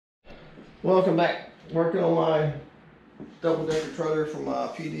Welcome back. Working on my double-decker trailer from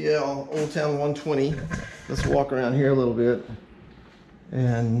PDL, Old Town 120. Let's walk around here a little bit.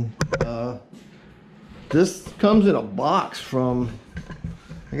 And this comes in a box from,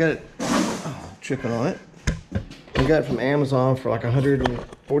 I got it, tripping on it. I got it from Amazon for like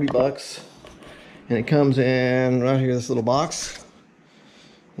 140 bucks. And it comes in right here, this little box.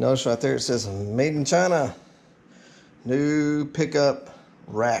 Notice right there it says made in China. New pickup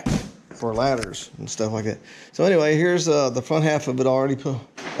rack for ladders and stuff like that. So anyway, here's the front half of it already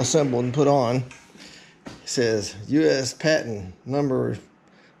assembled and put on. It says U.S. patent number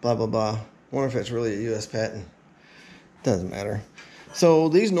blah blah blah. Wonder if it's really a U.S. patent. Doesn't matter. So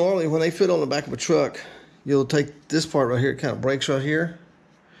these normally, when they fit on the back of a truck, you'll take this part right here, it kind of breaks right here,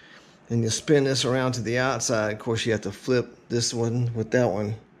 and you'll spin this around to the outside. Of course, you have to flip this one with that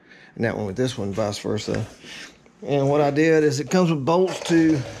one and that one with this one, vice versa. And what I did is it comes with bolts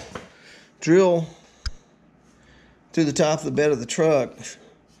to drill to the top of the bed of the truck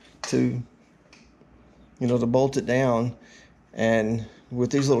to, to bolt it down. And with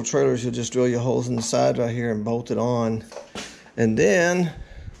these little trailers, you'll just drill your holes in the side right here and bolt it on. And then,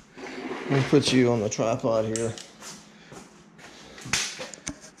 let me put you on the tripod here.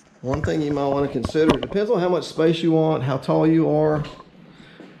 One thing you might want to consider, it depends on how much space you want, how tall you are.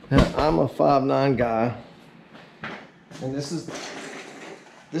 Now, I'm a 5'9" guy. And this is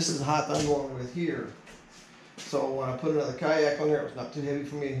the height I'm going with here. So when I put another kayak on there, it's not too heavy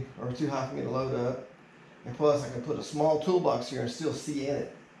for me or too high for me to load up. And plus I can put a small toolbox here and still see in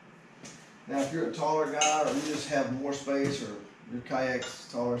it. Now if you're a taller guy or you just have more space or your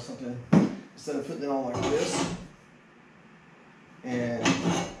kayak's taller or something, instead of putting it on like this, and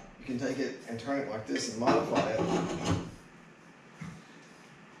you can take it and turn it like this and modify it.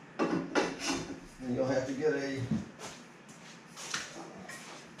 And you'll have to get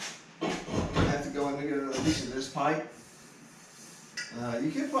go in and get another piece of this pipe. You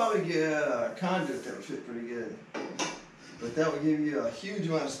could probably get a conduit that would fit pretty good, but that would give you a huge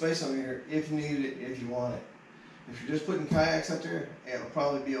amount of space on here if you need it, if you want it. If you're just putting kayaks up there, it'll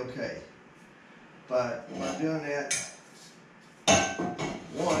probably be okay. But by doing that,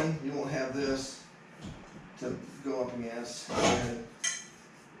 one, you won't have this to go up against, and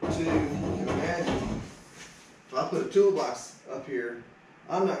two, you can imagine if I put a toolbox up here,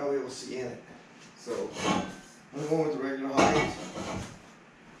 I'm not going to be able to see in it. So I'm going with the regular height.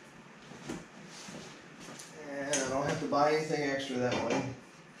 And I don't have to buy anything extra that way.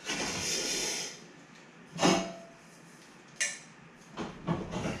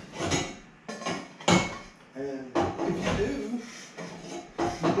 And if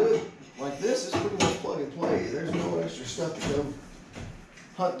you do it like this, it's pretty much plug and play. There's no extra stuff to go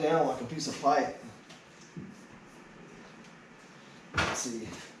hunt down like a piece of pipe. Let's see.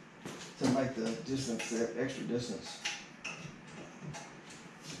 To make the distance, that extra distance.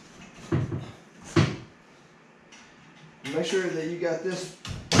 Make sure that you got this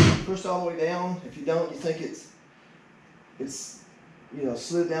pushed all the way down. If you don't, you think it's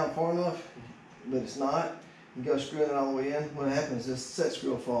slid down far enough, but it's not. You go screwing it all the way in. What happens is this set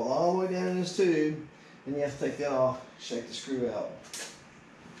screw will fall all the way down in this tube, and you have to take that off, shake the screw out,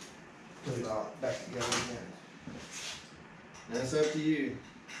 put it all back together again. That's up to you.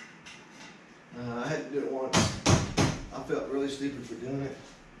 I had to do it once. I felt really stupid for doing it.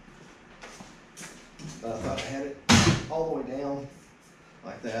 But I thought I had it all the way down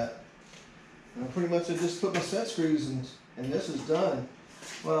like that. And pretty much I just put my set screws and this is done.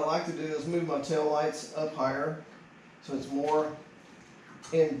 What I like to do is move my tail lights up higher so it's more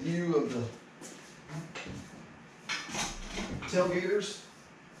in view of the tailgaters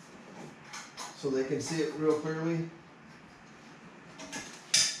so they can see it real clearly.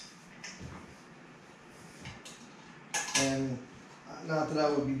 And not that I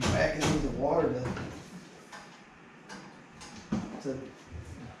would be backing into the water to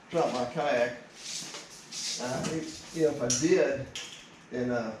drop my kayak. If I did,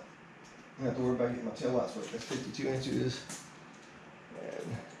 then I don't have to worry about getting my tail lights working. That's 52 inches.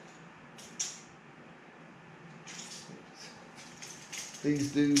 And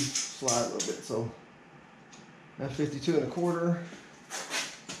these do slide a little bit, so that's 52 1/4.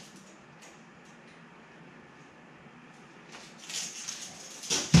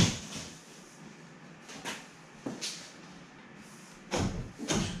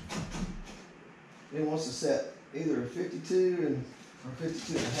 It wants to set either 52 or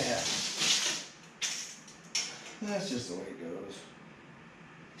 52 1/2. That's just the way it goes.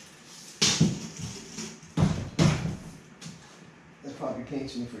 That's probably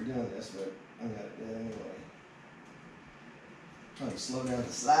pinching me for doing this, but I got it done anyway. Trying to slow down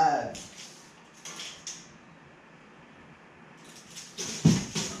the slide.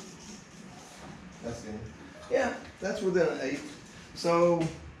 that's within an 1/8. So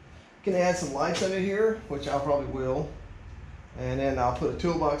can add some lights under here, which I probably will. And then I'll put a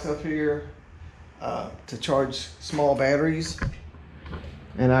toolbox up here to charge small batteries.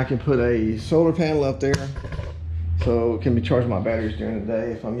 And I can put a solar panel up there so it can be charging my batteries during the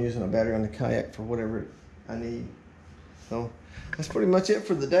day if I'm using a battery on the kayak for whatever I need. So that's pretty much it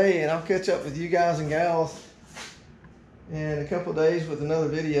for the day, and I'll catch up with you guys and gals in a couple of days with another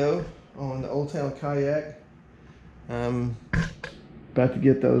video on the Old Town Kayak. About to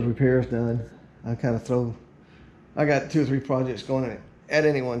get those repairs done. I got 2 or 3 projects going at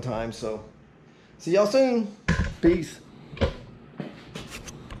any one time, so see y'all soon. Peace.